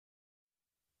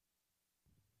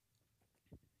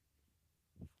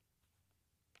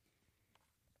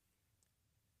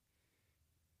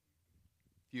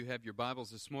If you have your Bibles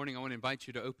this morning, I want to invite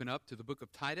you to open up to the book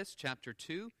of Titus, chapter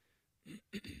 2.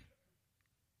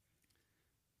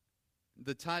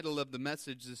 The title of the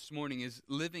message this morning is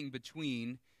Living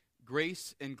Between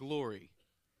Grace and Glory.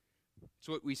 It's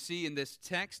what we see in this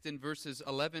text in verses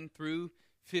 11 through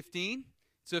 15.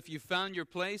 So if you found your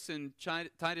place in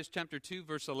Titus chapter 2,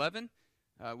 verse 11,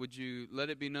 would you let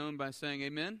it be known by saying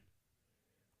amen?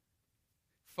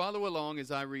 Follow along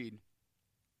as I read.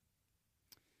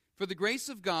 For the grace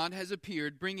of God has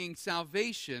appeared, bringing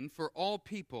salvation for all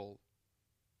people,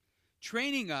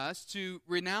 training us to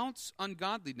renounce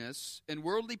ungodliness and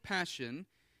worldly passion,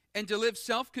 and to live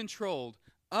self-controlled,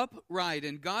 upright,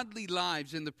 and godly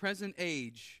lives in the present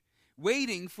age,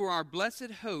 waiting for our blessed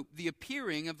hope, the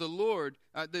appearing of the Lord,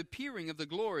 the appearing of the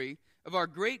glory of our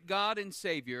great God and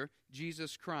Savior,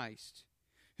 Jesus Christ,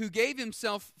 who gave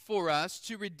himself for us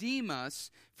to redeem us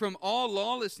from all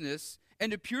lawlessness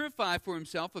and to purify for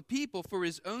himself a people for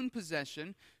his own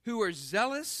possession who are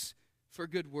zealous for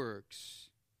good works.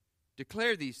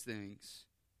 Declare these things,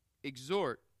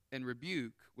 exhort and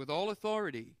rebuke with all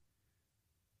authority.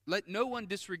 Let no one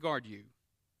disregard you.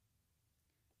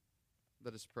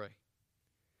 Let us pray.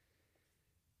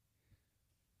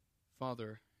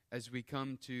 Father, as we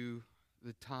come to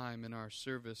the time in our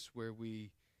service where we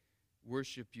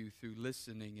worship you through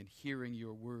listening and hearing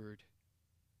your word,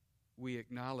 we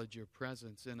acknowledge your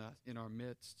presence in our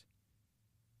midst.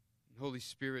 Holy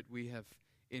Spirit, we have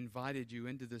invited you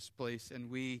into this place, and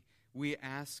we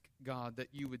ask, God, that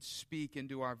you would speak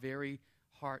into our very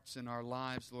hearts and our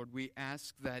lives, Lord. We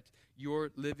ask that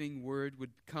your living word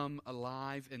would come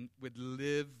alive and would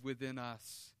live within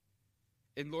us.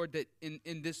 And Lord, that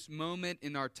in this moment,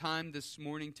 in our time this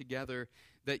morning together,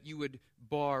 that you would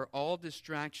bar all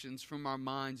distractions from our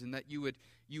minds, and that you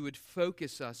would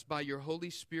focus us by your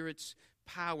Holy Spirit's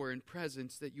power and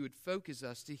presence, that you would focus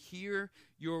us to hear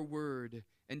your word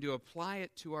and to apply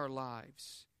it to our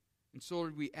lives. And so,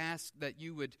 Lord, we ask that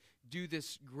you would do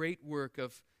this great work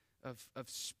of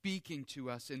speaking to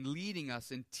us and leading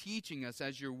us and teaching us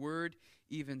as your word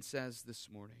even says this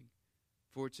morning.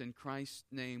 For it's in Christ's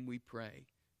name we pray.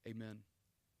 Amen.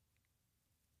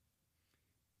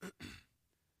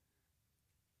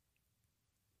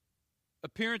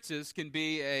 Appearances can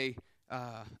be a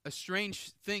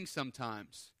strange thing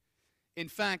sometimes. In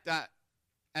fact,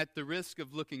 at the risk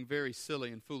of looking very silly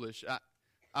and foolish,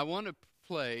 I want to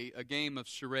play a game of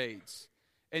charades.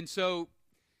 And so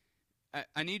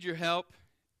I need your help.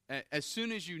 As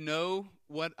soon as you know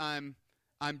what I'm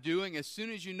doing, as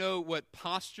soon as you know what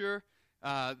posture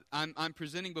I'm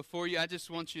presenting before you, I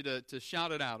just want you to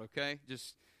shout it out, okay?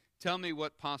 Just tell me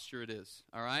what posture it is,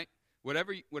 all right?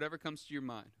 Whatever comes to your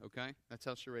mind, okay? That's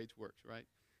how charades works, right?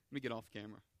 Let me get off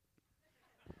camera.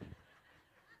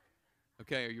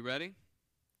 Okay, are you ready?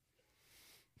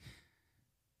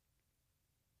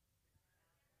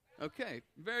 Okay,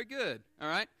 very good. All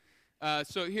right.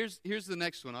 So here's the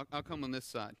next one. I'll come on this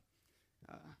side.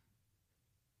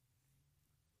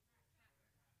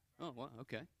 Oh, wow,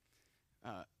 okay.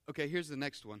 Okay, here's the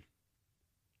next one.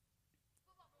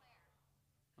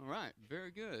 All right,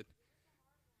 very good.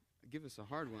 Give us a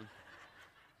hard one.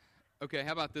 Okay,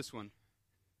 how about this one?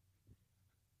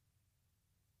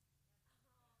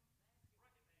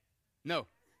 No.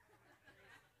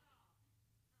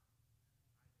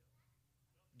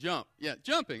 Jump. Yeah,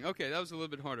 jumping. Okay, that was a little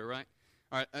bit harder, right?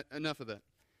 All right, enough of that.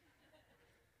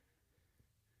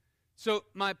 So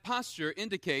my posture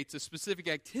indicates a specific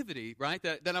activity, right,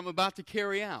 that I'm about to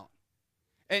carry out.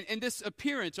 And this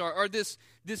appearance or this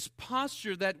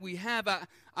posture that we have,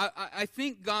 I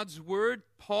think God's word,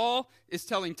 Paul is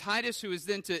telling Titus, who is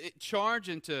then to charge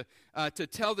and to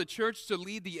tell the church to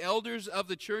lead the elders of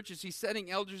the church as he's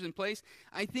setting elders in place.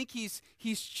 I think he's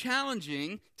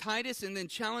challenging Titus and then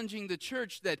challenging the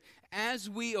church that as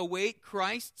we await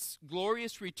Christ's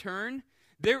glorious return,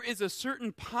 there is a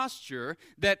certain posture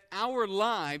that our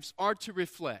lives are to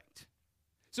reflect.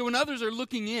 So when others are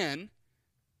looking in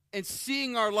and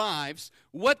seeing our lives,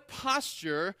 what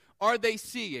posture are they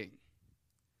seeing?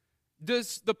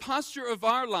 Does the posture of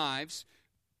our lives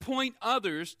point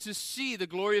others to see the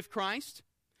glory of Christ?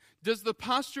 Does the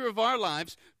posture of our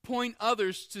lives point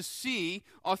others to see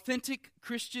authentic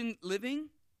Christian living?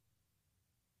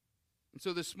 And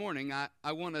so this morning,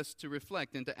 I want us to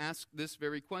reflect and to ask this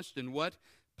very question. What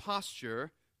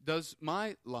posture does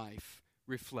my life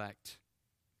reflect?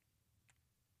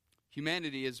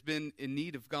 Humanity has been in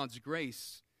need of God's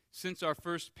grace since our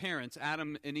first parents,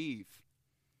 Adam and Eve.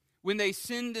 When they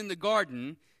sinned in the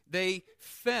garden, they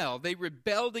fell. They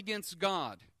rebelled against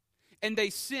God. And they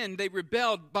sinned, they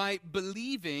rebelled by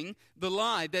believing the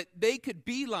lie that they could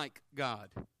be like God.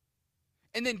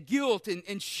 And then guilt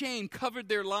and shame covered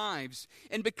their lives.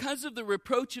 And because of the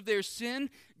reproach of their sin,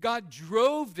 God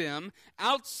drove them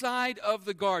outside of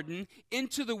the garden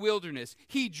into the wilderness.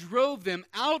 He drove them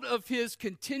out of his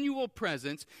continual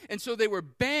presence. And so they were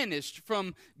banished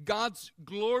from God's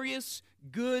glorious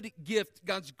good gift,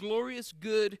 God's glorious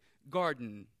good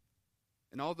garden.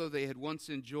 And although they had once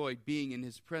enjoyed being in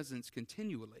his presence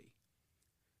continually,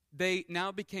 they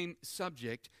now became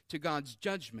subject to God's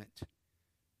judgment.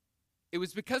 It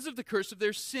was because of the curse of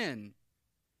their sin.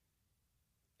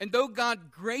 And though God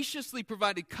graciously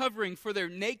provided covering for their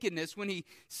nakedness when he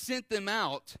sent them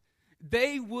out,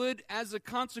 they would, as a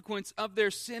consequence of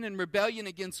their sin and rebellion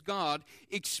against God,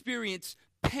 experience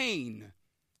pain,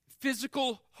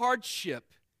 physical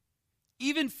hardship,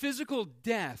 even physical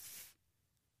death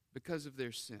because of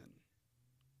their sin.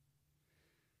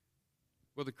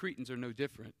 Well, the Cretans are no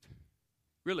different.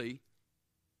 Really,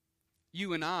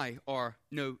 you and I are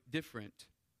no different.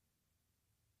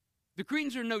 The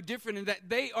Cretans are no different in that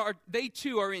they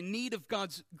too are in need of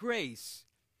God's grace.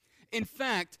 In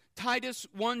fact, Titus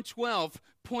 1:12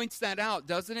 points that out,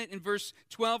 doesn't it? In verse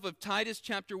 12 of Titus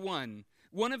chapter 1,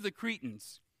 one of the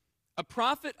Cretans, a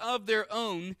prophet of their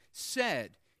own,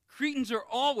 said, Cretans are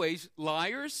always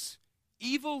liars,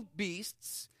 evil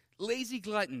beasts, lazy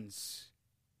gluttons.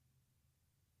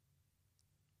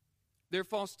 Their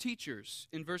false teachers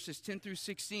in verses 10 through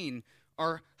 16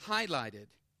 are highlighted.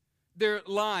 Their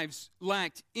lives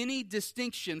lacked any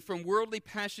distinction from worldly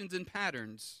passions and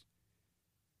patterns.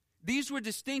 These were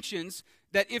distinctions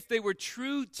that, if they were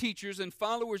true teachers and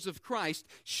followers of Christ,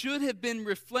 should have been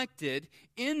reflected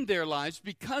in their lives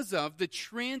because of the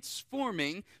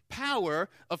transforming power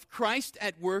of Christ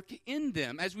at work in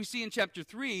them. As we see in chapter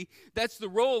 3, that's the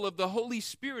role of the Holy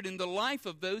Spirit in the life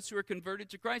of those who are converted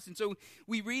to Christ. And so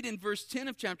we read in verse 10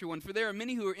 of chapter 1, For there are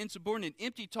many who are insubordinate,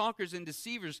 empty talkers and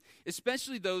deceivers,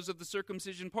 especially those of the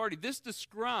circumcision party. This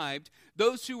described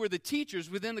those who were the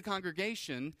teachers within the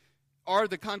congregation, are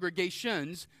the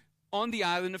congregations on the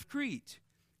island of Crete.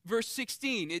 Verse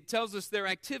 16, it tells us their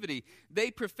activity.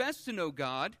 They profess to know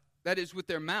God, that is with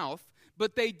their mouth,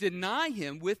 but they deny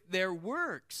him with their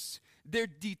works. They're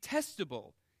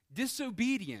detestable,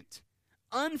 disobedient,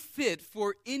 unfit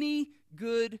for any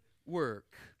good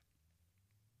work.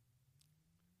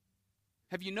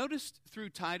 Have you noticed through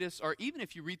Titus, or even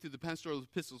if you read through the pastoral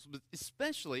epistles, but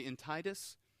especially in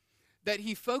Titus, that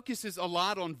he focuses a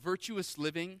lot on virtuous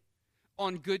living,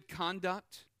 on good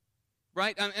conduct,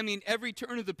 right? I mean, every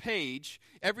turn of the page,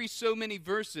 every so many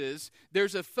verses,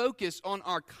 there's a focus on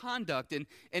our conduct and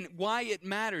why it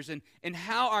matters and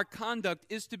how our conduct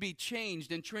is to be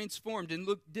changed and transformed and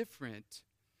look different.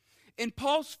 And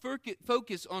Paul's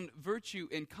focus on virtue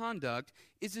and conduct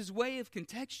is his way of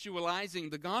contextualizing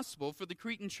the gospel for the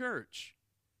Cretan church.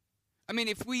 I mean,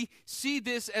 if we see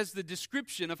this as the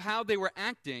description of how they were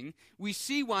acting, we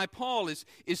see why Paul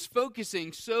is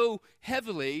focusing so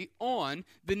heavily on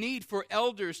the need for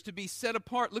elders to be set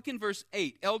apart. Look in verse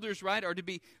 8. Elders, right, are to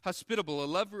be hospitable, a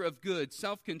lover of good,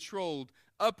 self-controlled,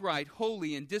 upright,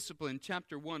 holy, and disciplined.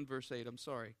 Chapter 1, verse 8,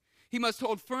 He must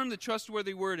hold firm the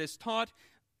trustworthy word as taught,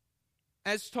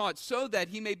 so that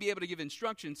he may be able to give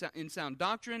instruction in sound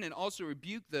doctrine and also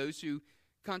rebuke those who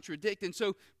contradict. And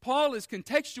so Paul is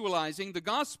contextualizing the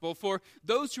gospel for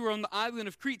those who are on the island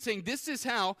of Crete, saying this is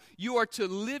how you are to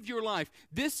live your life.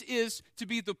 This is to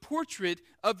be the portrait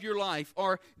of your life,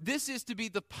 or this is to be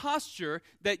the posture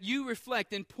that you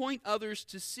reflect and point others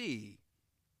to see.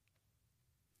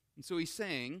 And so he's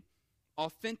saying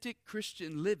authentic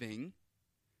Christian living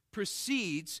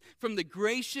proceeds from the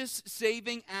gracious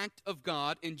saving act of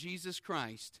God in Jesus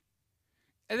Christ.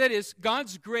 And that is,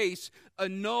 God's grace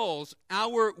annuls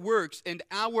our works and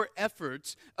our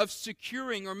efforts of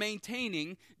securing or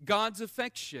maintaining God's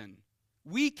affection.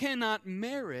 We cannot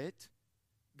merit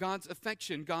God's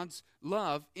affection, God's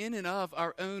love, in and of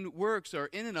our own works or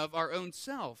in and of our own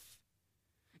self.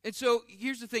 And so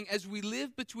here's the thing. As we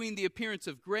live between the appearance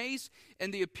of grace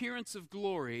and the appearance of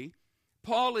glory,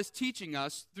 Paul is teaching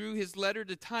us through his letter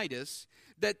to Titus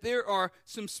that there are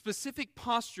some specific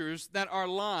postures that our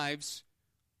lives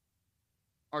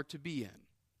are to be in.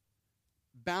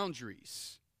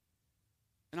 Boundaries.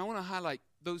 And I want to highlight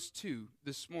those two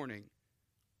this morning.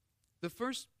 The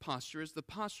first posture is the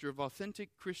posture of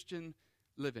authentic Christian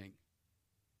living.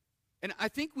 And I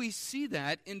think we see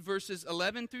that in verses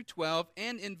 11 through 12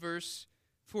 and in verse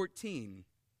 14.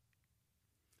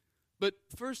 But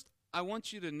first, I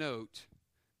want you to note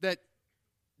that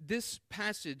this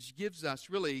passage gives us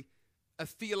really a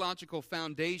theological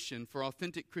foundation for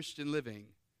authentic Christian living.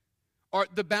 Or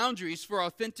the boundaries for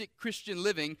authentic Christian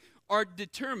living are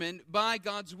determined by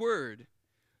God's word.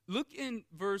 Look in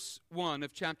verse 1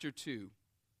 of chapter 2.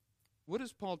 What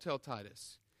does Paul tell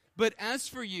Titus? But as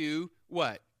for you,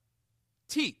 what?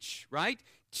 Teach, right?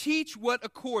 Teach what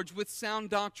accords with sound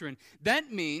doctrine.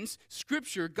 That means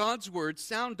Scripture, God's Word,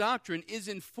 sound doctrine, is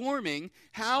informing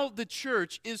how the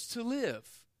church is to live.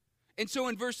 And so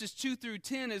in verses 2 through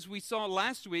 10, as we saw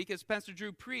last week, as Pastor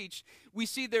Drew preached, we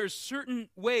see there's certain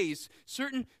ways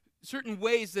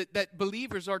that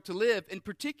believers are to live. And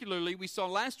particularly, we saw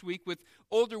last week with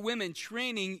older women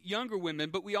training younger women.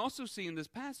 But we also see in this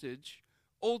passage,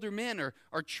 older men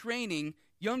are training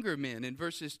younger men in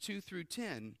verses 2 through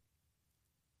 10.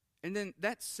 And then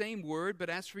that same word, but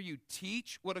as for you,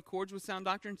 teach what accords with sound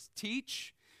doctrine.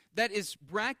 Teach, that is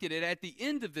bracketed at the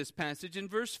end of this passage in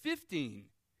verse 15.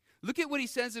 Look at what he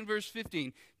says in verse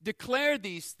 15. Declare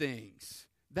these things.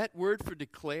 That word for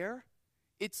declare,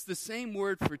 it's the same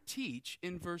word for teach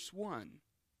in verse 1.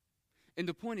 And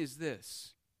the point is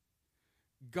this: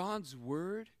 God's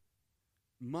word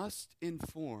must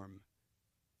inform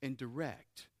and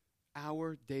direct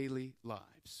our daily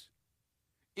lives.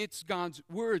 It's God's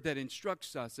word that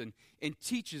instructs us and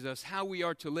teaches us how we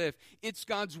are to live. It's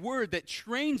God's word that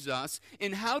trains us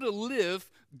in how to live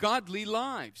godly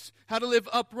lives, how to live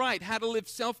upright, how to live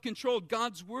self-controlled.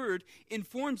 God's word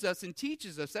informs us and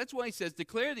teaches us. That's why he says,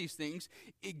 declare these things,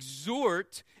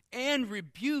 exhort and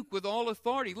rebuke with all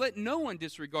authority. Let no one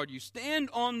disregard you. Stand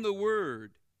on the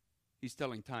word. He's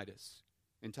telling Titus,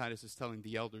 and Titus is telling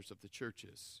the elders of the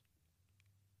churches.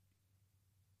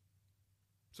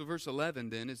 So verse 11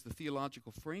 then is the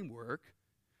theological framework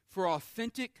for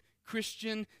authentic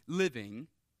Christian living,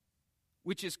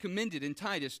 which is commended in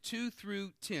Titus 2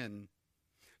 through 10.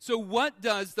 So what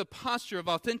does the posture of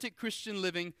authentic Christian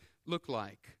living look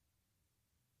like?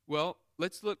 Well,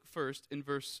 let's look first in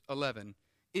verse 11.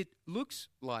 It looks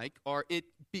like, or it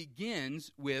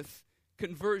begins with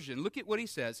conversion. Look at what he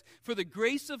says. For the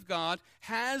grace of God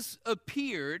has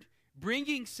appeared,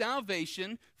 bringing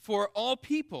salvation for all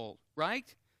people,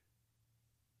 right?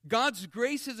 God's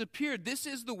grace has appeared. This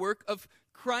is the work of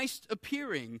Christ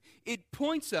appearing. It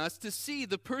points us to see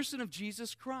the person of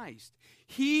Jesus Christ.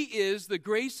 He is the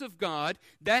grace of God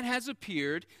that has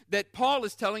appeared, that Paul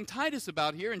is telling Titus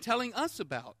about here and telling us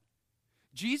about.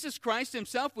 Jesus Christ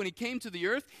himself, when he came to the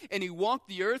earth and he walked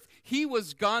the earth, he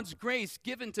was God's grace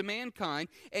given to mankind,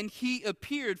 and he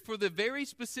appeared for the very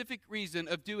specific reason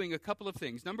of doing a couple of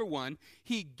things. Number one,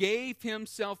 he gave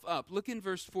himself up. Look in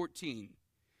verse 14.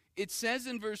 It says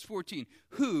in verse 14,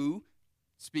 who,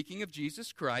 speaking of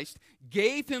Jesus Christ,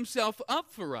 gave himself up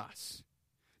for us.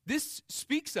 This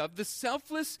speaks of the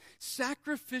selfless,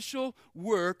 sacrificial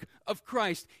work of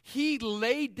Christ. He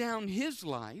laid down his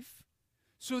life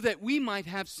so that we might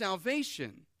have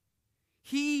salvation.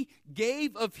 He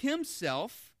gave of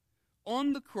himself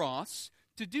on the cross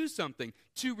to do something,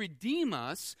 to redeem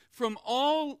us from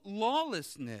all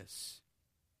lawlessness.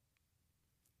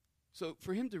 So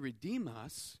for him to redeem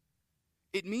us,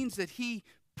 it means that he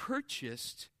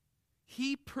purchased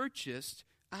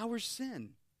our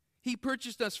sin. He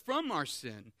purchased us from our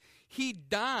sin. He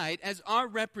died as our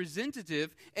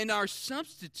representative and our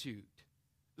substitute.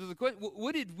 So the question,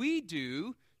 what did we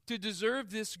do to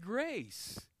deserve this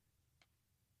grace?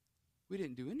 We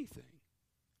didn't do anything.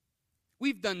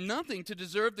 We've done nothing to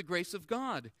deserve the grace of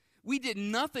God. We did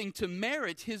nothing to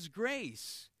merit his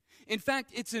grace. In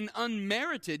fact, it's an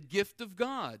unmerited gift of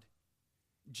God.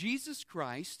 Jesus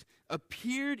Christ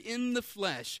appeared in the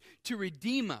flesh to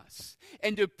redeem us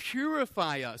and to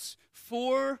purify us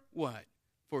for what?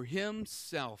 For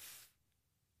himself.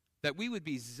 That we would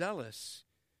be zealous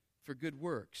for good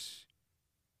works.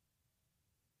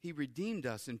 He redeemed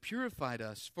us and purified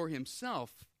us for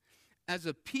himself as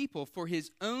a people for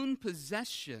his own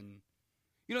possession.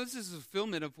 You know, this is a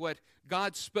fulfillment of what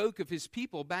God spoke of his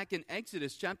people back in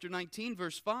Exodus chapter 19,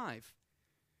 verse 5.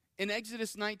 In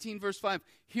Exodus 19, verse 5,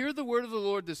 hear the word of the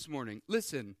Lord this morning.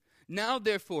 Listen, now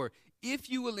therefore, if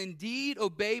you will indeed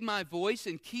obey my voice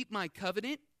and keep my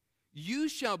covenant, you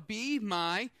shall be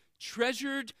my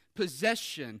treasured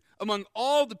possession among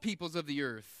all the peoples of the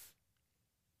earth.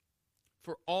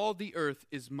 For all the earth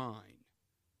is mine.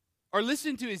 Or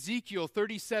listen to Ezekiel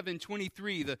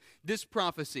 37:23, this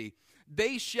prophecy.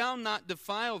 They shall not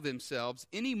defile themselves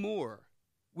any more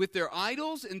with their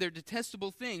idols and their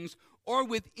detestable things, or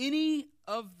with any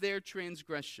of their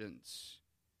transgressions.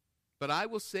 But I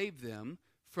will save them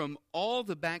from all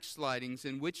the backslidings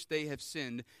in which they have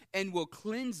sinned, and will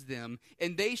cleanse them,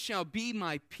 and they shall be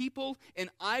my people,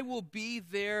 and I will be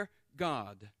their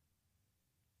God.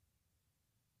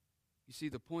 You see,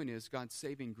 the point is, God's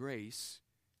saving grace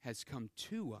has come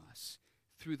to us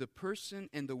through the person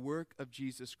and the work of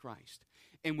Jesus Christ.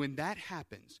 And when that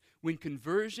happens, when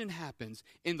conversion happens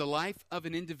in the life of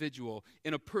an individual,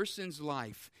 in a person's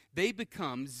life, they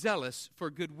become zealous for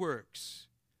good works.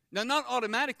 Now, not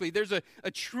automatically. There's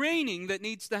a training that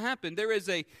needs to happen. There is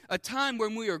a time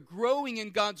when we are growing in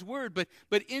God's Word,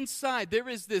 but inside there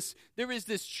is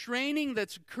this training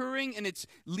that's occurring, and it's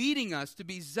leading us to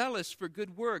be zealous for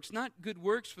good works. Not good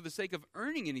works for the sake of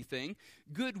earning anything,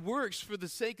 good works for the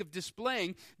sake of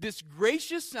displaying this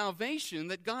gracious salvation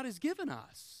that God has given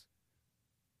us.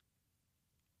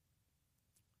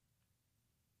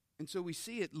 And so we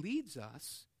see it leads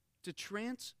us to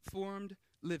transformed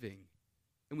living.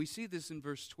 And we see this in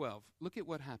verse 12. Look at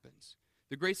what happens.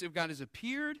 The grace of God has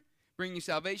appeared, bringing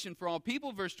salvation for all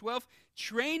people. Verse 12,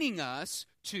 training us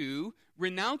to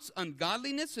renounce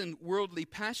ungodliness and worldly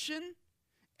passion,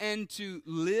 and to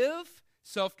live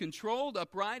self-controlled,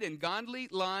 upright, and godly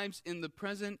lives in the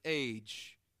present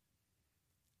age.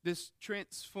 This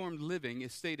transformed living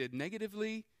is stated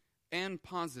negatively and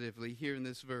positively here in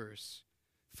this verse.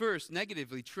 First,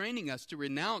 negatively, training us to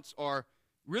renounce, or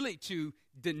really to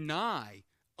deny,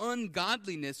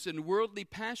 ungodliness and worldly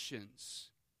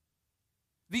passions.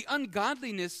 The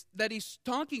ungodliness that he's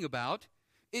talking about,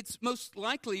 it's most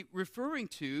likely referring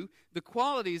to the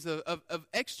qualities of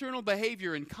external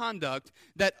behavior and conduct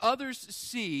that others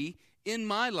see in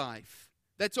my life,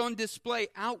 that's on display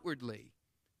outwardly.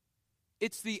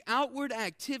 It's the outward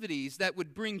activities that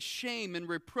would bring shame and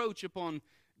reproach upon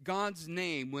God's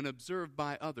name when observed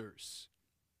by others.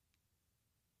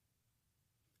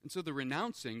 And so the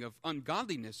renouncing of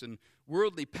ungodliness and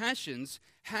worldly passions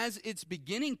has its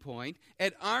beginning point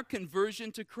at our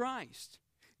conversion to Christ.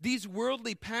 These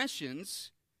worldly passions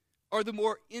are the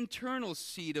more internal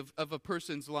seed of a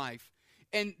person's life.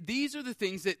 And these are the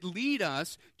things that lead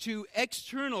us to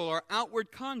external or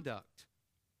outward conduct.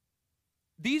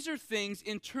 These are things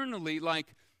internally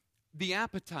like the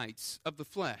appetites of the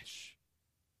flesh.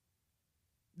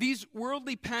 These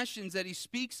worldly passions that he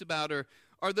speaks about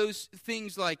are those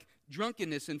things like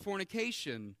drunkenness and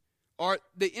fornication, are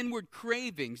the inward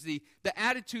cravings, the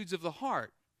attitudes of the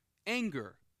heart,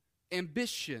 anger,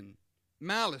 ambition,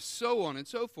 malice, so on and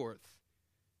so forth.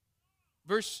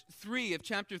 Verse 3 of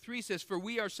chapter 3 says, for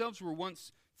we ourselves were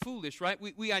once foolish, right?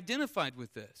 We identified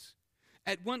with this.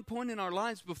 At one point in our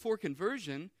lives before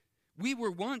conversion, we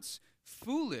were once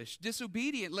foolish,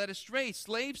 disobedient, led astray,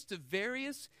 slaves to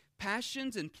various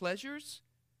passions and pleasures,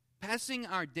 passing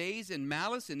our days in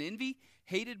malice and envy,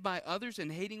 hated by others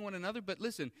and hating one another. But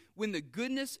listen, when the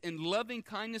goodness and loving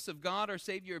kindness of God our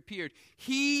Savior appeared,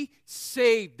 He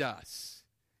saved us.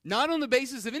 Not on the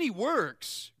basis of any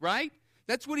works, right?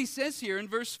 That's what he says here in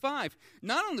verse 5.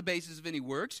 Not on the basis of any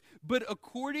works, but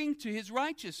according to His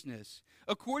righteousness,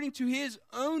 according to His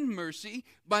own mercy,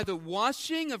 by the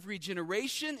washing of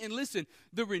regeneration, and listen,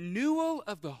 the renewal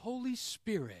of the Holy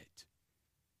Spirit.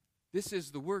 This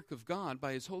is the work of God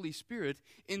by His Holy Spirit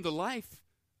in the life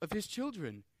of His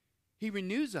children. He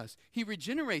renews us. He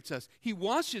regenerates us. He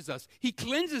washes us. He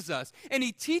cleanses us. And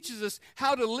He teaches us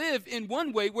how to live in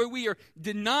one way where we are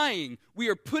denying, we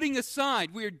are putting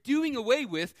aside, we are doing away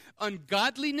with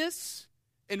ungodliness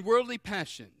and worldly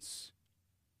passions.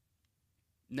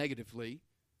 Negatively,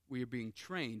 we are being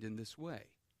trained in this way.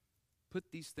 Put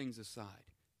these things aside.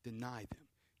 Deny them.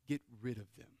 Get rid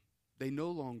of them. They no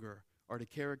longer are to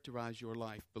characterize your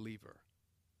life, believer.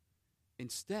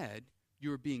 Instead,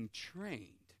 you're being trained.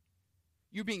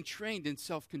 You're being trained in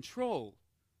self-control,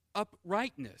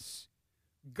 uprightness,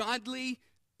 godly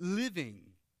living.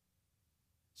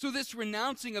 So this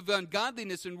renouncing of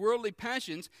ungodliness and worldly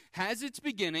passions has its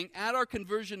beginning at our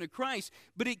conversion to Christ,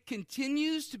 but it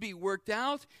continues to be worked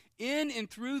out in and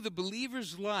through the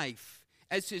believer's life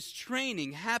as his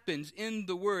training happens in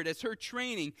the Word, as her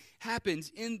training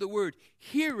happens in the Word,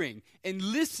 hearing and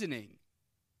listening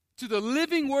to the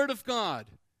living Word of God.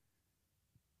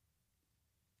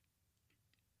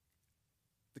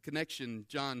 The connection,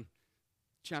 John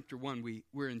chapter 1,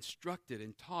 we're instructed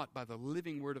and taught by the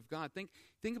living Word of God.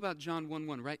 Think about John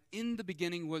 1:1, right? In the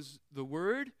beginning was the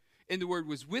Word, and the Word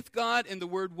was with God, and the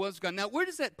Word was God. Now, where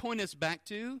does that point us back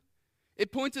to?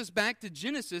 It points us back to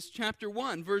Genesis chapter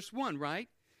 1, verse 1, right?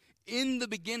 In the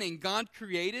beginning, God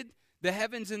created the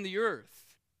heavens and the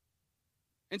earth.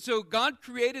 And so God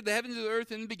created the heavens and the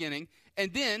earth in the beginning,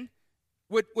 and then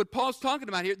what Paul's talking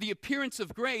about here, the appearance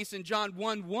of grace in John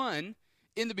 1:1,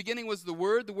 in the beginning was the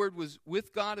Word was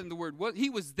with God, and the Word was, He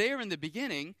was there in the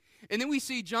beginning. And then we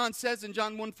see John says in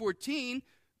John 1:14,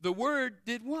 the Word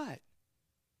did what?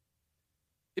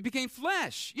 It became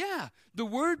flesh. Yeah, the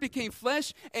Word became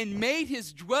flesh and made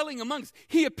His dwelling amongst us.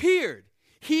 He appeared.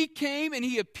 He came and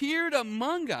he appeared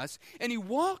among us and he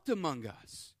walked among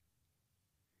us.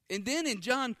 And then in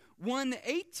John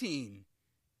 1:18,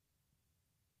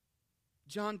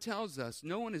 John tells us,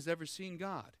 no one has ever seen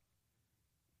God,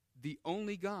 the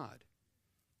only God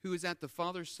who is at the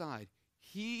Father's side.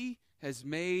 He has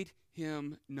made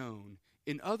him known.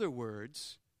 In other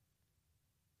words,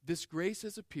 this grace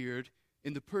has appeared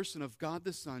in the person of God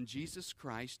the Son, Jesus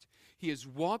Christ. He has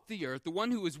walked the earth. The one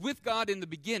who was with God in the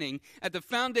beginning, at the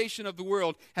foundation of the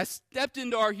world, has stepped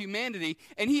into our humanity,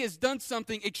 and he has done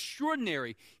something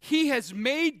extraordinary. He has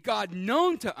made God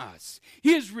known to us.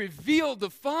 He has revealed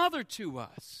the Father to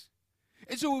us.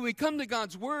 And so when we come to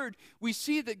God's Word, we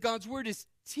see that God's Word is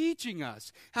teaching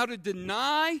us how to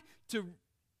deny, to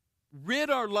rid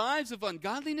our lives of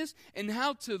ungodliness, and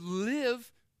how to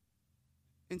live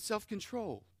in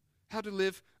self-control, how to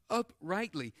live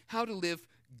uprightly, how to live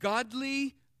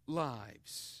godly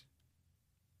lives.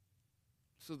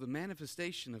 So the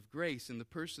manifestation of grace in the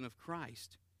person of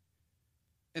Christ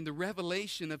and the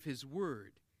revelation of his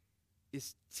word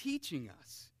is teaching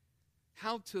us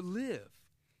how to live,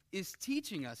 is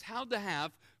teaching us how to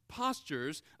have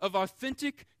postures of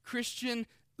authentic Christian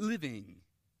living.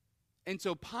 And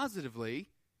so positively,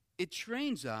 it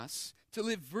trains us to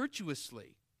live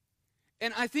virtuously.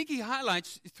 And I think he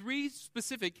highlights three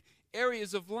specific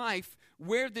areas of life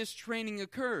where this training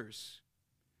occurs.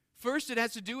 First, it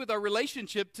has to do with our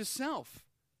relationship to self.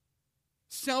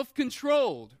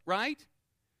 Self-controlled, right?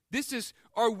 This is,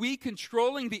 are we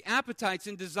controlling the appetites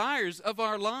and desires of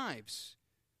our lives?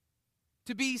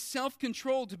 To be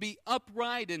self-controlled, to be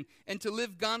upright, and to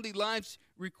live godly lives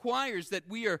requires that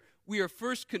we are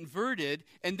first converted,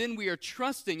 and then we are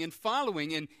trusting and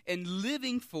following and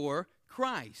living for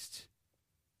Christ.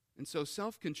 And so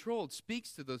self-controlled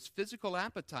speaks to those physical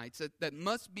appetites that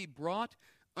must be brought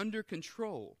under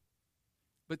control.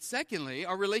 But secondly,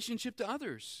 our relationship to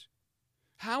others.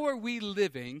 How are we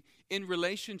living in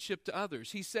relationship to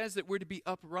others? He says that we're to be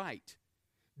upright.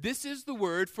 This is the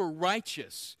word for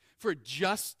righteous, for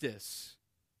justice.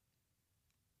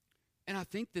 And I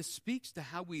think this speaks to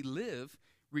how we live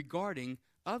regarding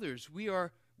others.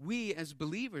 We as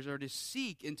believers are to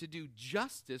seek and to do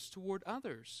justice toward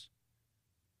others.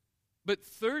 But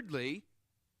thirdly,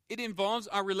 it involves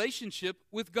our relationship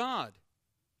with God.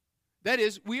 That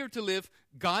is, we are to live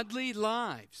godly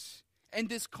lives. And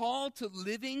this call to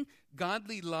living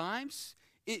godly lives,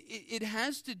 it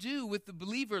has to do with the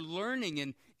believer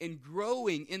learning and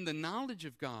growing in the knowledge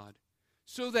of God,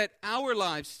 so that our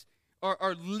lives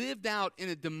are lived out in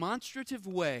a demonstrative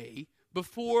way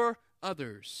before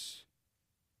others.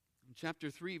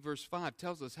 Chapter 3, verse 5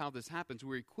 tells us how this happens.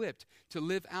 We're equipped to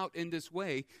live out in this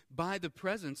way by the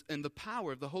presence and the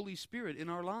power of the Holy Spirit in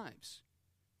our lives.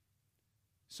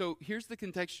 So here's the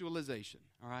contextualization,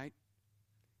 all right?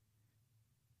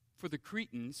 For the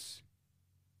Cretans,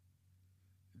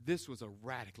 this was a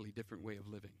radically different way of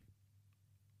living.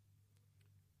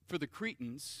 For the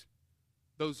Cretans,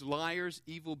 those liars,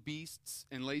 evil beasts,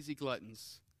 and lazy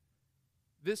gluttons,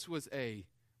 this was a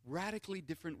radically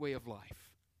different way of life.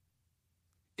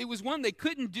 It was one they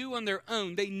couldn't do on their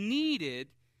own. They needed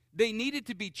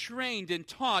to be trained and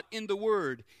taught in the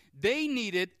Word. They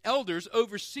needed elders,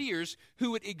 overseers,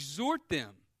 who would exhort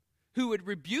them, who would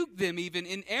rebuke them even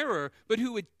in error, but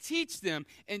who would teach them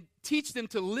and teach them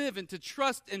to live and to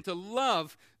trust and to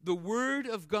love the Word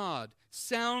of God,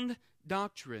 sound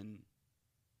doctrine.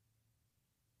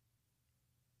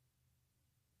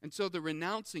 And so the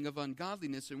renouncing of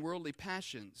ungodliness and worldly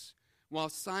passions, while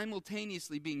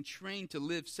simultaneously being trained to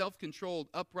live self-controlled,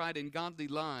 upright, and godly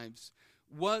lives,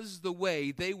 was the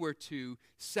way they were to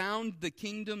sound the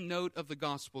kingdom note of the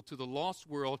gospel to the lost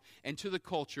world and to the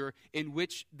culture in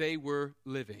which they were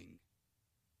living.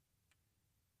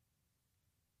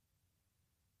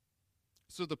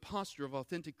 So the posture of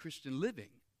authentic Christian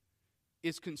living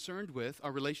is concerned with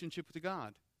our relationship with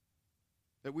God,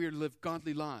 that we are to live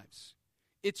godly lives.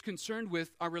 It's concerned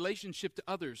with our relationship to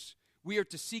others. We are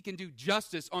to seek and do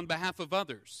justice on behalf of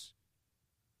others.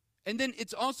 And then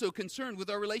it's also concerned with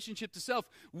our relationship to self.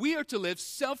 We are to live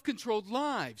self-controlled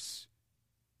lives.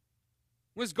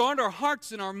 We must guard our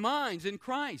hearts and our minds in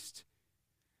Christ.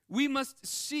 We must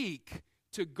seek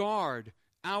to guard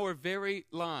our very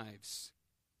lives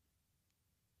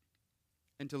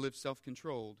and to live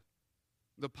self-controlled.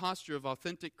 The posture of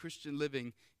authentic Christian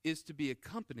living is to be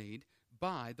accompanied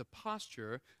by the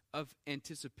posture of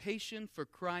anticipation for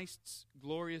Christ's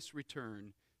glorious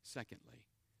return, secondly.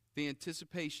 The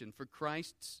anticipation for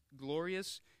Christ's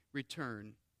glorious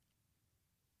return.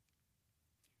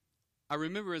 I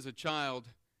remember as a child,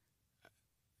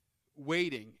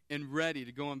 waiting and ready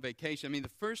to go on vacation. I mean, the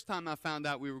first time I found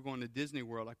out we were going to Disney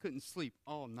World, I couldn't sleep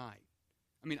all night.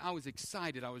 I mean, I was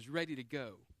excited. I was ready to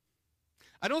go.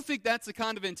 I don't think that's the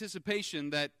kind of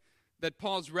anticipation that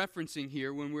Paul's referencing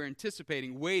here when we're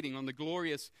anticipating, waiting on the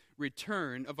glorious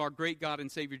return of our great God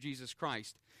and Savior Jesus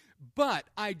Christ. But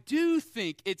I do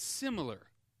think it's similar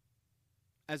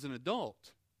as an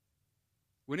adult.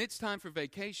 When it's time for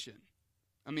vacation,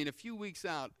 I mean, a few weeks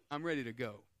out, I'm ready to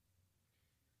go.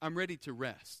 I'm ready to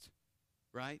rest,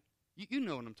 right? You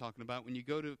know what I'm talking about. When you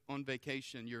go on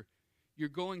vacation, you're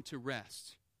going to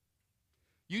rest.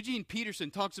 Eugene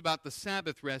Peterson talks about the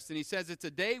Sabbath rest, and he says it's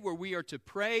a day where we are to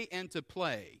pray and to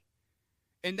play.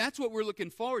 And that's what we're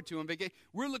looking forward to on vacation.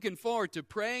 We're looking forward to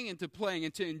praying and to playing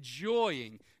and to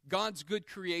enjoying God's good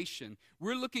creation.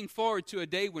 We're looking forward to a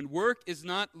day when work is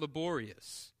not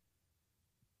laborious.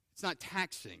 It's not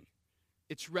taxing.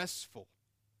 It's restful.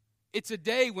 It's a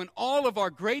day when all of our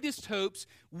greatest hopes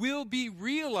will be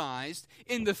realized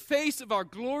in the face of our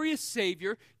glorious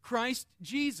Savior, Christ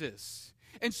Jesus.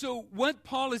 And so what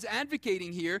Paul is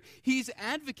advocating here, he's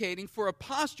advocating for a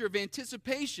posture of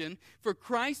anticipation for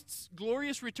Christ's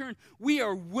glorious return. We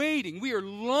are waiting. We are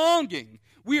longing.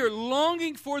 We are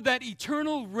longing for that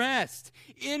eternal rest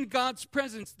in God's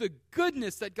presence, the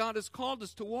goodness that God has called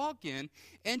us to walk in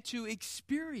and to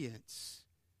experience.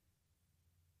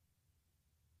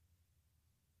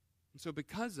 So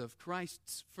because of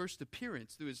Christ's first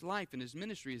appearance through his life and his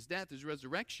ministry, his death, his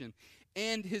resurrection,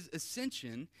 and his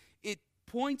ascension, it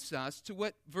points us to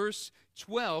what verse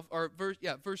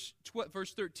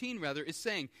 13 rather is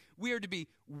saying. We are to be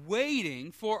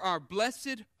waiting for our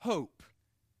blessed hope,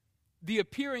 the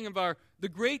appearing of the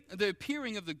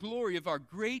glory of our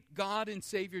great God and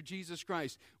Savior Jesus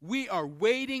Christ. We are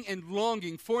waiting and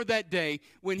longing for that day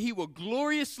when he will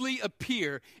gloriously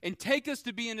appear and take us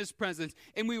to be in his presence,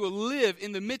 and we will live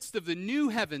in the midst of the new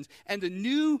heavens and the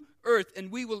new earth,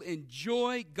 and we will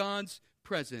enjoy God's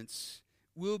presence.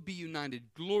 We'll be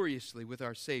united gloriously with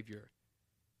our Savior,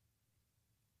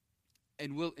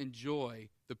 and we'll enjoy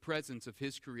the presence of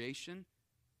his creation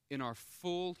in our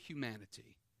full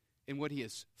humanity, in what he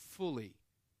has fully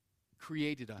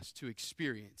created us to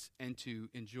experience and to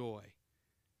enjoy.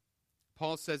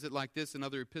 Paul says it like this in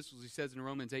other epistles. He says in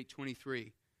Romans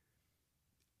 8:23,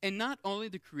 and not only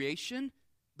the creation,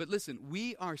 but listen,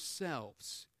 we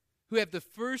ourselves, who have the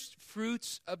first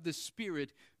fruits of the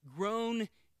Spirit, groan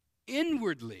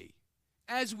inwardly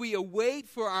as we await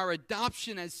for our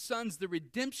adoption as sons, the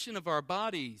redemption of our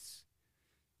bodies.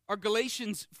 Our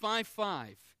Galatians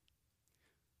 5:5.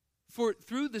 For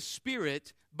through the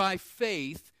Spirit, by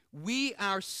faith, we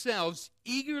ourselves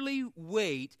eagerly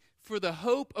wait for the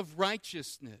hope of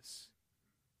righteousness.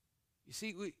 You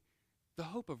see, the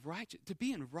hope of righteousness, to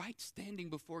be in right standing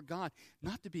before God,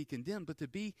 not to be condemned, but to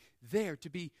be there, to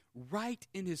be right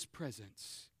in his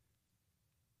presence.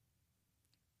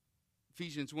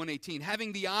 Ephesians 1:18,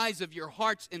 having the eyes of your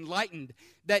hearts enlightened,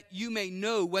 that you may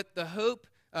know what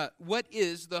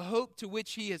is the hope to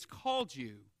which he has called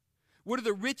you. What are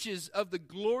the riches of the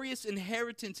glorious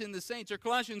inheritance in the saints? Or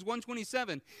Colossians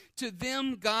 1:27, to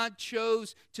them God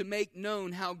chose to make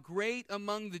known how great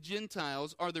among the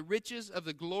Gentiles are the riches of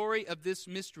the glory of this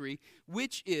mystery,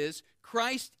 which is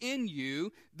Christ in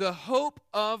you, the hope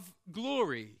of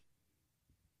glory.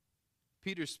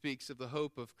 Peter speaks of the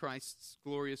hope of Christ's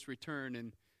glorious return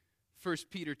in 1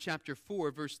 Peter chapter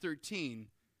 4, verse 13.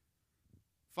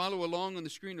 Follow along on the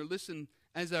screen or listen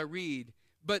as I read.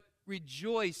 But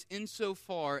rejoice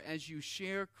insofar as you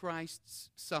share Christ's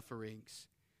sufferings,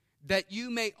 that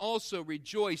you may also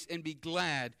rejoice and be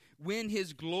glad when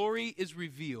his glory is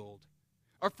revealed.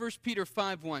 Or 1 Peter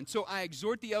 5:1, so I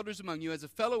exhort the elders among you as a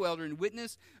fellow elder and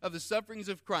witness of the sufferings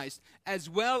of Christ, as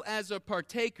well as a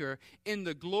partaker in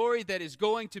the glory that is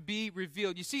going to be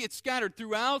revealed. You see, it's scattered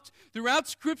throughout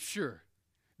Scripture.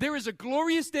 There is a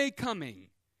glorious day coming,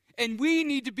 and we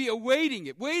need to be awaiting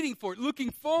it, waiting for it,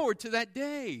 looking forward to that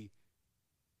day.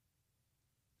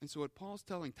 And so what Paul's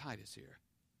telling Titus here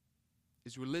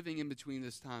is we're living in between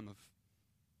this time of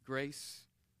grace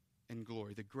and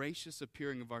glory, the gracious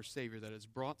appearing of our Savior that has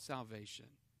brought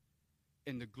salvation,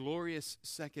 and the glorious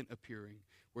second appearing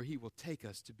where he will take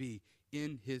us to be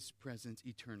in his presence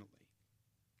eternally.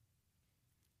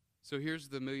 So here's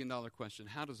the million-dollar question.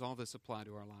 How does all this apply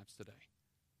to our lives today?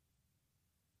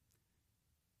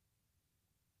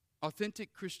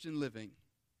 Authentic Christian living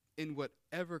in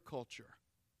whatever culture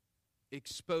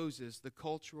exposes the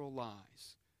cultural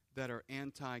lies that are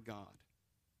anti-God.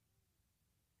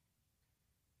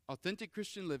 Authentic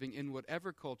Christian living in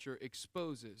whatever culture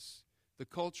exposes the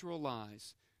cultural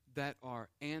lies that are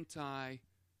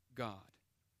anti-God.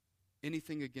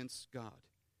 anything against God.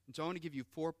 And so I want to give you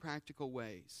 4 practical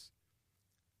ways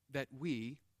that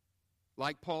we,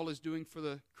 like Paul is doing for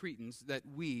the Cretans, that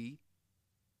we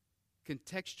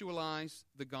contextualize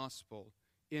the gospel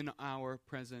in our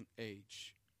present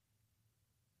age.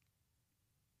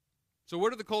 So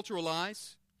what are the cultural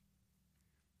lies?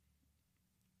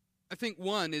 I think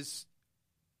one is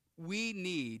we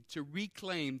need to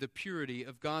reclaim the purity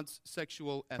of God's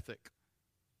sexual ethic.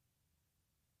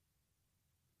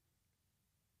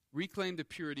 Reclaim the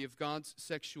purity of God's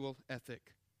sexual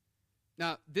ethic.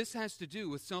 Now, this has to do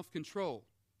with self-control.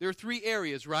 There are 3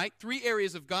 areas, right? 3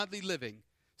 areas of godly living.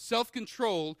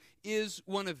 Self-control is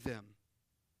one of them.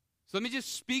 So let me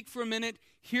just speak for a minute,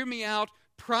 hear me out,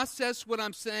 process what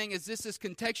I'm saying as this is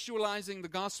contextualizing the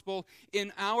gospel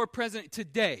in our present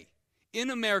today, in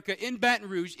America, in Baton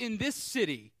Rouge, in this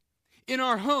city, in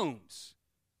our homes.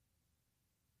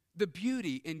 The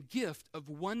beauty and gift of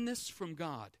oneness from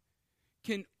God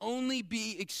can only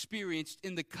be experienced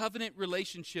in the covenant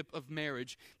relationship of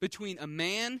marriage between a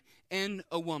man and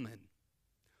a woman.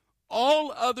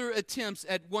 All other attempts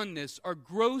at oneness are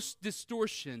gross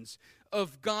distortions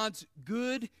of God's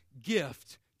good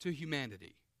gift to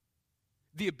humanity.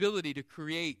 The ability to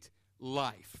create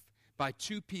life by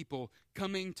 2 people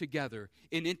coming together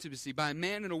in intimacy, by a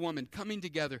man and a woman coming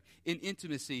together in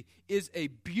intimacy, is a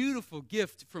beautiful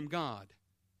gift from God.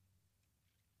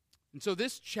 And so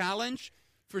this challenge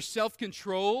for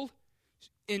self-control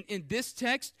in this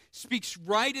text speaks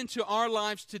right into our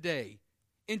lives today.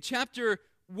 In chapter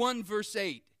 1, verse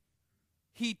 8,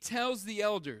 he tells the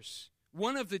elders,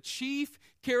 one of the chief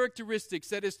characteristics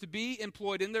that is to be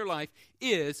employed in their life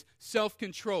is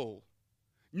self-control.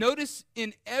 Notice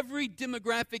in every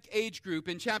demographic age group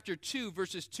in chapter 2,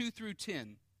 verses 2 through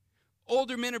 10,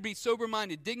 older men are to be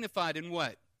sober-minded, dignified in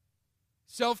what?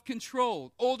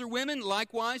 Self-controlled. Older women,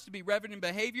 likewise, to be reverent in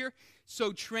behavior,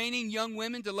 so training young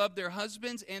women to love their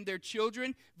husbands and their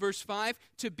children, verse 5,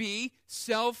 to be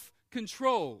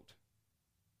self-controlled.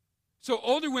 So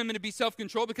older women to be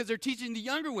self-controlled because they're teaching the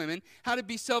younger women how to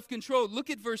be self-controlled. Look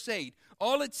at verse 8.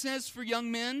 All it says for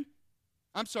young men,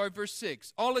 verse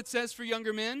 6. All it says for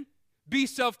younger men, be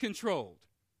self-controlled,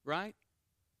 right?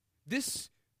 This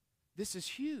is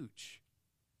huge.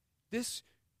 This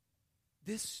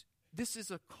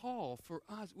is a call for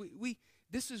us.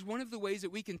 This is one of the ways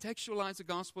that we contextualize the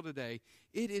gospel today.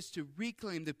 It is to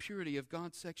reclaim the purity of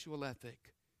God's sexual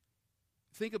ethic.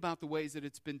 Think about the ways that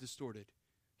it's been distorted.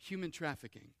 Human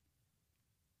trafficking.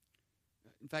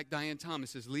 In fact, Diane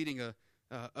Thomas is leading a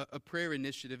prayer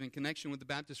initiative in connection with the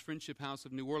Baptist Friendship House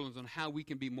of New Orleans on how we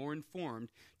can be more informed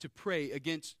to pray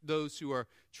against those who are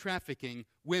trafficking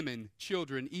women,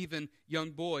 children, even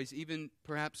young boys, even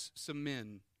perhaps some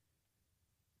men.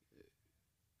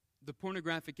 The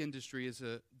pornographic industry is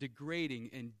a degrading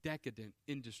and decadent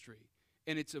industry,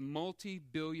 and it's a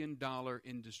multi-billion-dollar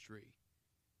industry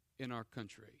in our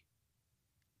country.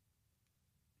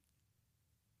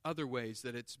 Other ways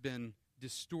that it's been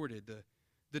distorted,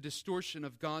 the distortion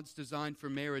of God's design for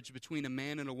marriage between a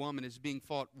man and a woman is being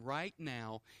fought right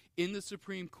now in the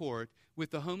Supreme Court with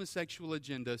the homosexual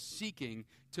agenda seeking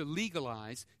to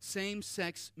legalize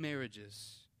same-sex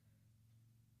marriages.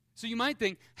 So you might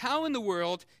think, how in the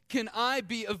world can I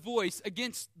be a voice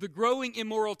against the growing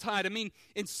immoral tide? I mean,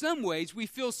 in some ways, we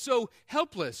feel so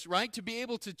helpless, right, to be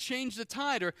able to change the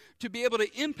tide or to be able to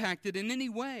impact it in any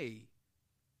way.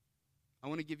 I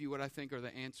want to give you what I think are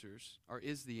the answers, or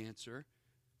is the answer,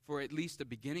 for at least a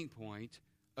beginning point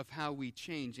of how we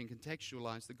change and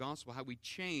contextualize the gospel, how we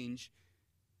change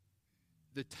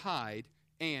the tide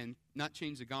and not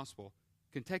change the gospel,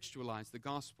 contextualize the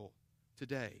gospel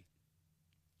today.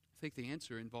 I think the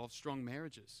answer involves strong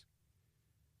marriages.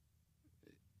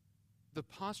 The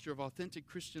posture of authentic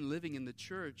Christian living in the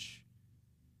church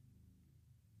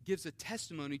gives a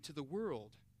testimony to the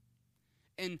world.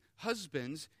 And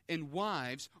husbands and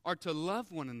wives are to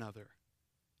love one another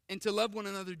and to love one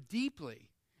another deeply.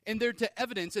 And they're to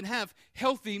evidence and have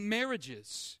healthy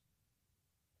marriages.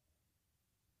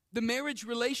 The marriage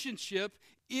relationship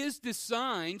is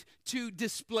designed to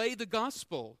display the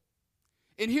gospel.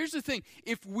 And here's the thing,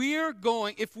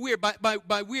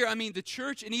 by we're, I mean the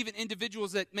church and even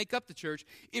individuals that make up the church,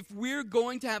 if we're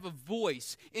going to have a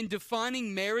voice in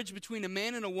defining marriage between a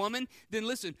man and a woman, then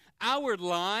listen, our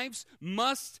lives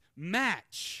must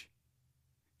match.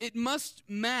 It must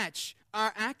match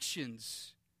our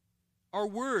actions. Our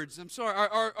words,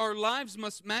 our lives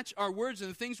must match our words,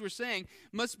 and the things we're saying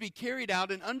must be carried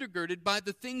out and undergirded by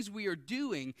the things we are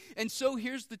doing. And so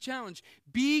here's the challenge.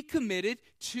 Be committed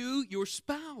to your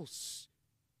spouse.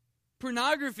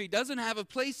 Pornography doesn't have a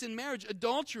place in marriage.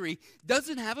 Adultery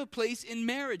doesn't have a place in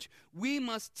marriage. We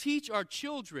must teach our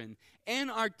children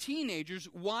and our teenagers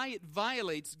why it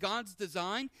violates God's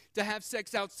design to have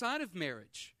sex outside of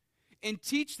marriage, and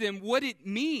teach them what it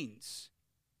means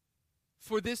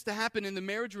for this to happen in the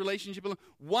marriage relationship,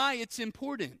 why it's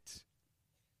important.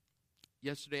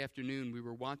 Yesterday afternoon, we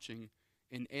were watching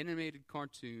an animated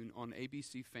cartoon on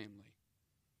ABC Family.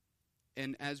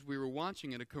 And as we were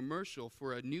watching it, a commercial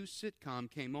for a new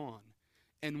sitcom came on.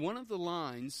 And one of the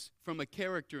lines from a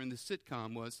character in the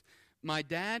sitcom was, "My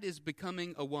dad is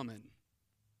becoming a woman."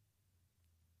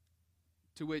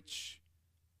 To which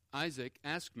Isaac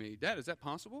asked me, "Dad, is that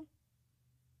possible?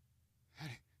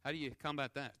 How do you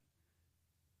combat that?"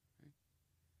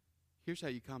 Here's how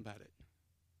you combat it.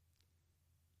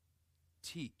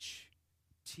 Teach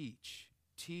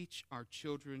our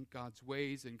children God's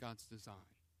ways and God's design.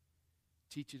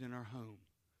 Teach it in our home.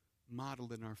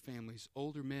 Model it in our families.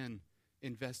 Older men,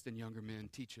 invest in younger men.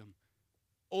 Teach them.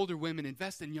 Older women,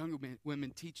 invest in younger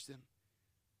women. Teach them.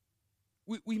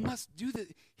 We must do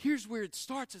that. Here's where it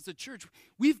starts as a church.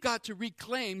 We've got to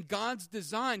reclaim God's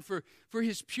design for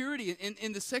his purity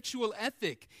in the sexual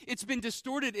ethic. It's been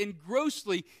distorted and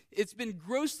it's been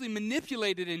grossly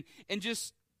manipulated and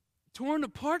just torn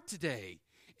apart today.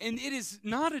 And it is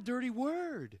not a dirty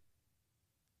word.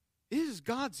 It is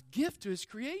God's gift to his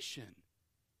creation.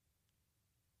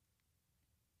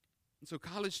 And so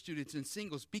college students and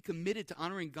singles, be committed to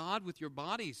honoring God with your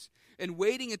bodies and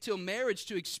waiting until marriage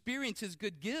to experience his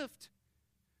good gift.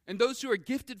 And those who are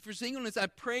gifted for singleness, I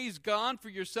praise God for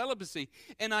your celibacy.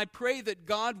 And I pray that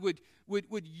God would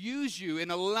use you and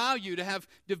allow you to have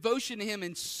devotion to him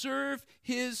and serve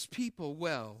his people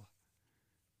well.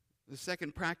 The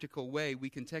second practical way we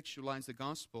contextualize the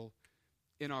gospel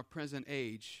in our present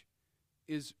age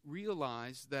is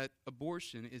realize that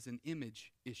abortion is an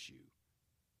image issue.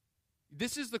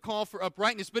 This is the call for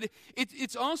uprightness, but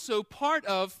it's also part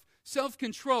of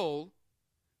self-control,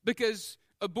 because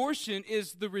abortion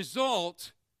is the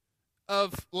result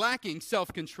of lacking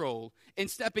self-control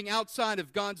and stepping outside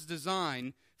of God's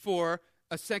design for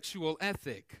a sexual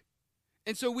ethic.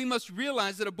 And so we must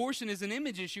realize that abortion is an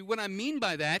image issue. What I mean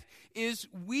by that is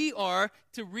we are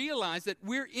to realize that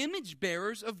we're image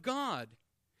bearers of God.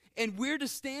 And we're to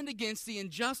stand against the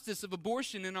injustice of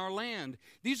abortion in our land.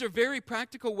 These are very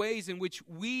practical ways in which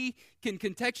we can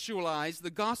contextualize the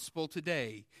gospel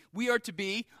today. We are to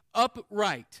be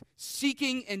upright,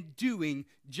 seeking and doing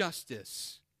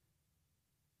justice.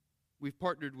 We've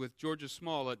partnered with Georgia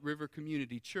Small at River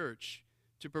Community Church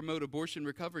to promote abortion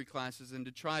recovery classes and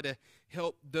to try to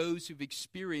help those who've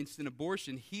experienced an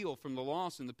abortion heal from the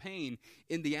loss and the pain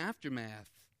in the aftermath.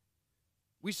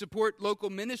 We support local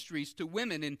ministries to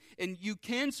women, and you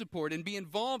can support and be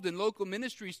involved in local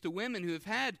ministries to women who have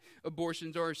had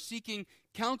abortions or are seeking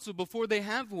counsel before they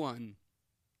have one.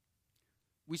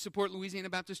 We support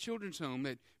Louisiana Baptist Children's Home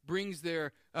that brings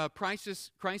their crisis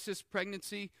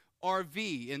pregnancy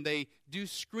RV, and they do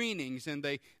screenings, and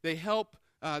they help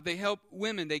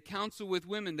women. They counsel with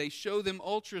women. They show them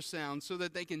ultrasound so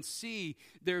that they can see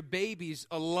their babies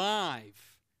alive.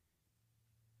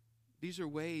 These are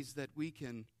ways that we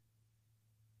can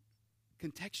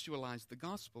contextualize the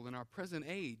gospel in our present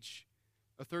age.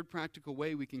 A third practical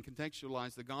way we can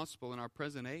contextualize the gospel in our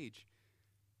present age,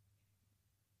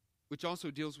 which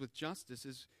also deals with justice,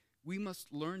 is we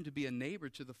must learn to be a neighbor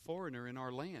to the foreigner in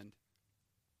our land.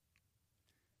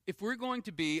 If we're going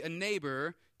to be a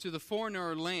neighbor to the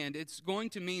foreigner in our land, it's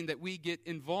going to mean that we get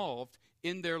involved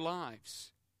in their lives.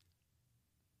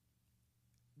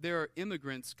 There are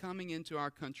immigrants coming into our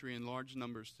country in large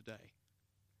numbers today.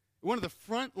 One of the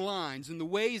front lines in the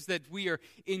ways that we are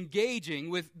engaging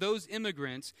with those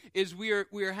immigrants is we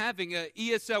are having a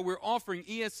ESL. We're offering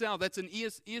ESL. That's an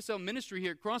ESL ministry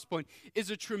here at Crosspoint.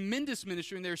 Is a tremendous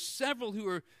ministry, and there are several who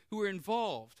are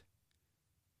involved.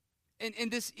 And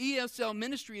this ESL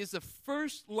ministry is the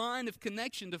first line of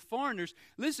connection to foreigners,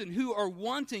 listen, who are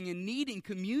wanting and needing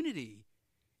community.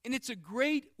 And it's a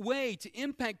great way to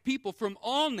impact people from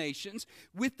all nations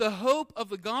with the hope of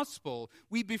the gospel.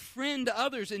 We befriend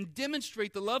others and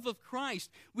demonstrate the love of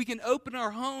Christ. We can open our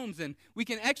homes and we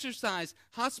can exercise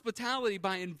hospitality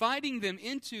by inviting them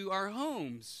into our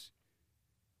homes.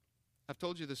 I've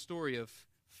told you the story of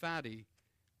Fatty,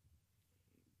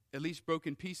 at least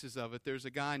broken pieces of it. There's a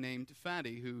guy named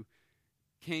Fatty who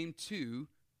came to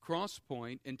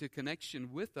Crosspoint into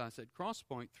connection with us at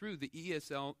Crosspoint through the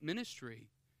ESL ministry.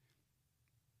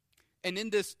 And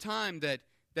in this time that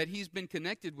that he's been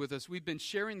connected with us, we've been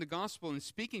sharing the gospel and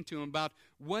speaking to him about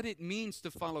what it means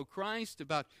to follow Christ,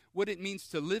 about what it means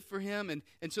to live for him.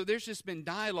 And so there's just been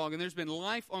dialogue, and there's been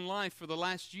life on life for the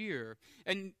last year.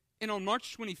 And on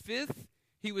March 25th,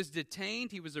 he was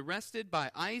detained. He was arrested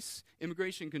by ICE,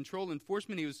 Immigration Control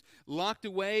Enforcement. He was locked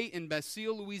away in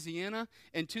Bastille, Louisiana.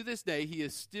 And to this day, he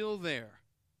is still there.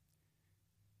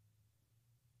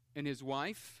 And his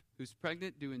wife, who's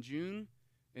pregnant, due in June,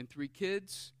 and 3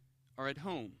 kids are at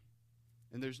home,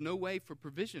 and there's no way for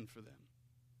provision for them.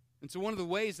 And so one of the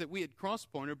ways that we at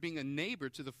Crosspoint are being a neighbor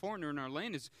to the foreigner in our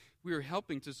land is we are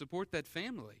helping to support that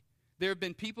family. There have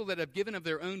been people that have given of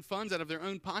their own funds, out of their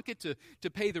own pocket, to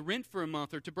pay the rent for a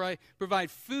month, or to provide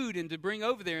food and to bring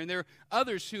over there. And there are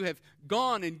others who have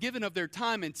gone and given of their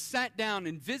time and sat down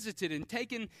and visited and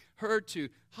taken her to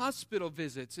hospital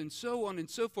visits and so on and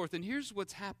so forth. And here's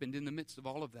what's happened in the midst of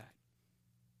all of that.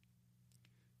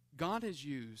 God has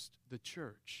used the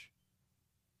church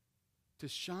to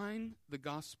shine the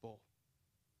gospel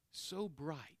so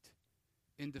bright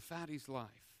into Fatty's life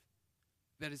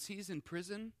that as he's in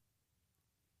prison,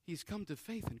 he's come to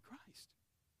faith in Christ.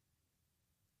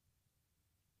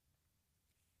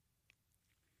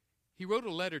 He wrote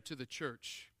a letter to the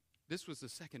church. This was the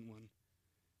second one.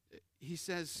 He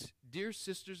says, "Dear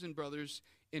sisters and brothers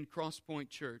in Crosspoint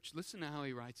Church," listen to how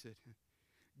he writes it.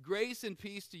 "Grace and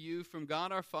peace to you from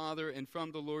God our Father and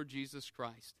from the Lord Jesus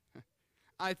Christ.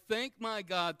 I thank my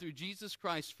God through Jesus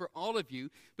Christ for all of you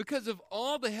because of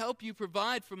all the help you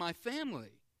provide for my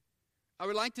family. I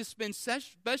would like to spend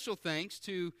special thanks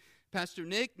to Pastor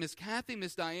Nick, Miss Kathy,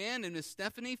 Miss Diane, and Miss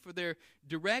Stephanie for their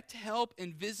direct help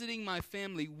in visiting my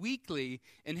family weekly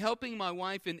and helping my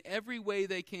wife in every way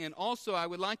they can. Also, I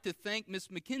would like to thank Miss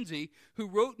McKenzie, who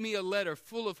wrote me a letter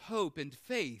full of hope and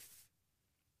faith.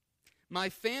 My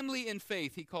family in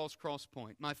faith," he calls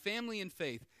Crosspoint, "my family in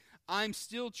faith, I'm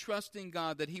still trusting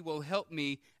God that he will help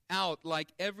me out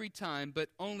like every time, but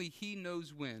only he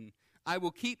knows when. I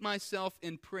will keep myself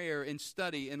in prayer and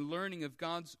study and learning of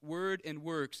God's word and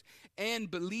works. And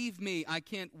believe me, I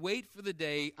can't wait for the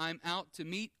day I'm out to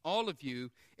meet all of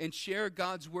you and share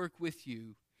God's work with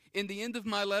you. In the end of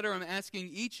my letter, I'm asking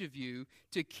each of you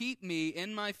to keep me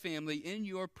and my family in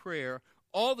your prayer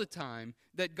all the time,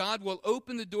 that God will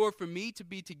open the door for me to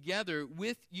be together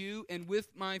with you and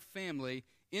with my family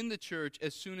in the church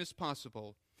as soon as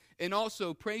possible. And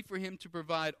also pray for him to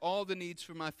provide all the needs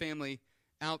for my family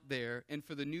out there and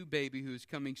for the new baby who is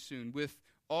coming soon. With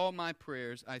all my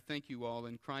prayers, I thank you all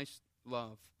in Christ's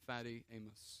love, Fatty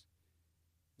Amos."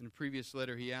 In a previous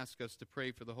letter, he asked us to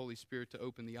pray for the Holy Spirit to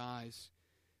open the eyes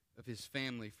of his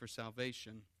family for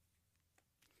salvation.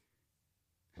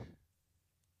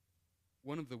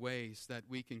 One of the ways that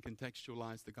we can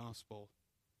contextualize the gospel,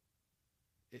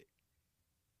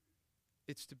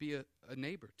 it's to be a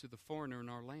neighbor to the foreigner in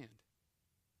our land.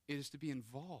 It is to be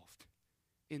involved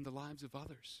in the lives of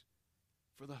others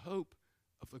for the hope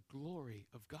of the glory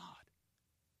of God.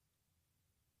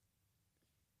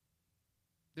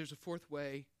 There's a fourth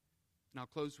way, and I'll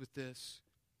close with this.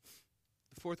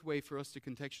 The fourth way for us to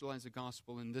contextualize the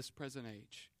gospel in this present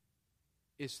age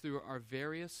is through our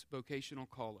various vocational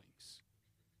callings.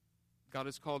 God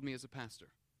has called me as a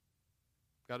pastor.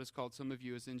 God has called some of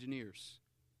you as engineers,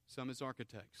 some as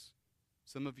architects.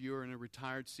 Some of you are in a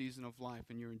retired season of life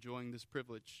and you're enjoying this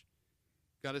privilege.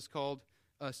 God has called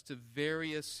us to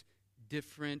various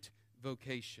different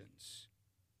vocations.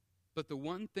 But the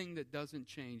one thing that doesn't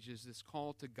change is this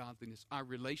call to godliness, our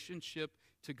relationship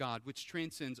to God, which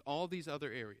transcends all these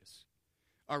other areas.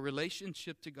 Our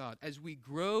relationship to God. As we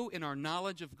grow in our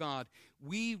knowledge of God,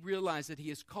 we realize that he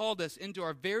has called us into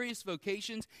our various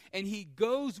vocations, and he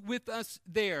goes with us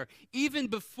there, even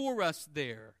before us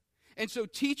there. And so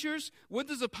teachers, what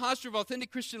does a posture of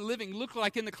authentic Christian living look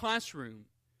like in the classroom?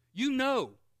 You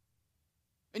know.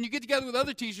 And you get together with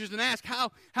other teachers and ask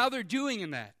how they're doing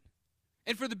in that.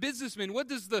 And for the businessmen, what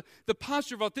does the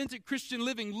posture of authentic Christian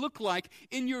living look like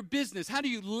in your business? How do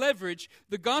you leverage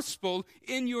the gospel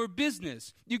in your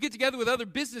business? You get together with other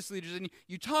business leaders and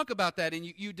you talk about that and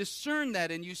you discern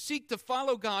that and you seek to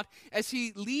follow God as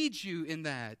he leads you in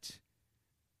that.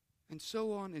 And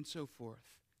so on and so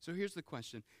forth. So here's the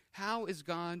question. How is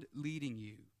God leading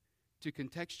you to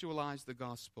contextualize the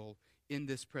gospel in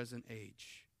this present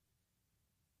age?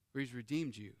 Where he's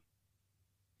redeemed you.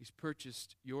 He's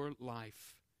purchased your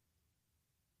life.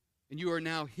 And you are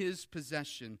now his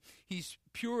possession. He's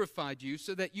purified you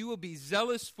so that you will be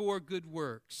zealous for good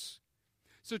works.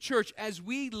 So church, as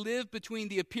we live between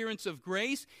the appearance of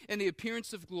grace and the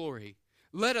appearance of glory,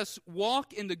 let us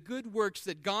walk in the good works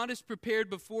that God has prepared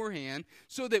beforehand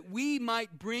so that we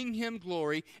might bring him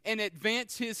glory and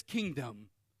advance his kingdom.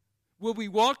 Will we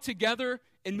walk together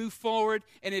and move forward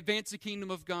and advance the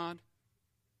kingdom of God?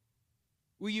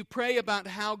 Will you pray about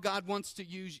how God wants to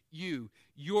use you,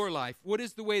 your life? What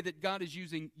is the way that God is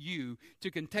using you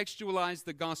to contextualize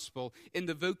the gospel in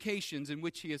the vocations in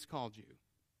which He has called you?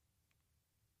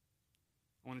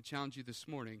 I want to challenge you this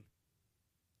morning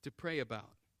to pray about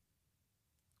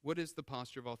what is the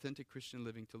posture of authentic Christian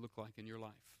living to look like in your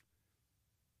life?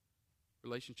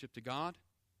 Relationship to God,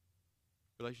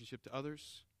 relationship to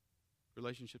others,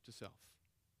 relationship to self.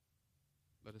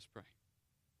 Let us pray.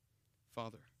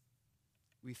 Father,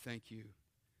 we thank you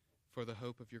for the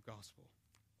hope of your gospel.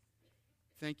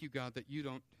 Thank you, God, that you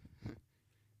don't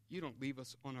leave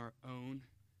us on our own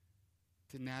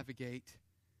to navigate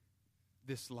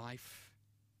this life.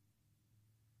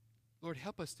 Lord,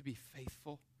 help us to be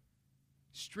faithful.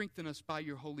 Strengthen us by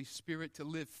your Holy Spirit to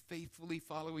live faithfully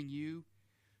following you.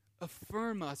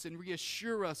 Affirm us and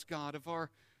reassure us, God, of our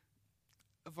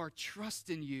trust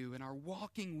in you and our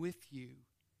walking with you.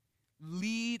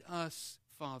 Lead us,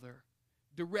 Father.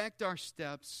 Direct our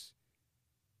steps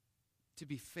to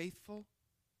be faithful,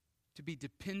 to be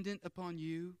dependent upon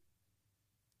you,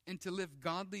 and to live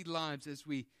godly lives as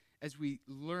we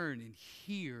learn and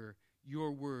hear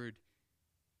your word.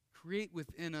 Create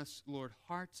within us, Lord,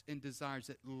 hearts and desires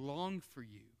that long for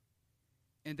you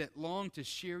and that long to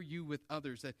share you with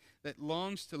others, that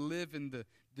longs to live in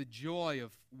the joy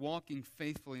of walking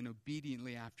faithfully and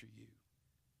obediently after you.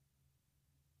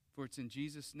 For it's in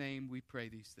Jesus' name we pray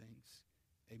these things.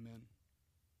 Amen.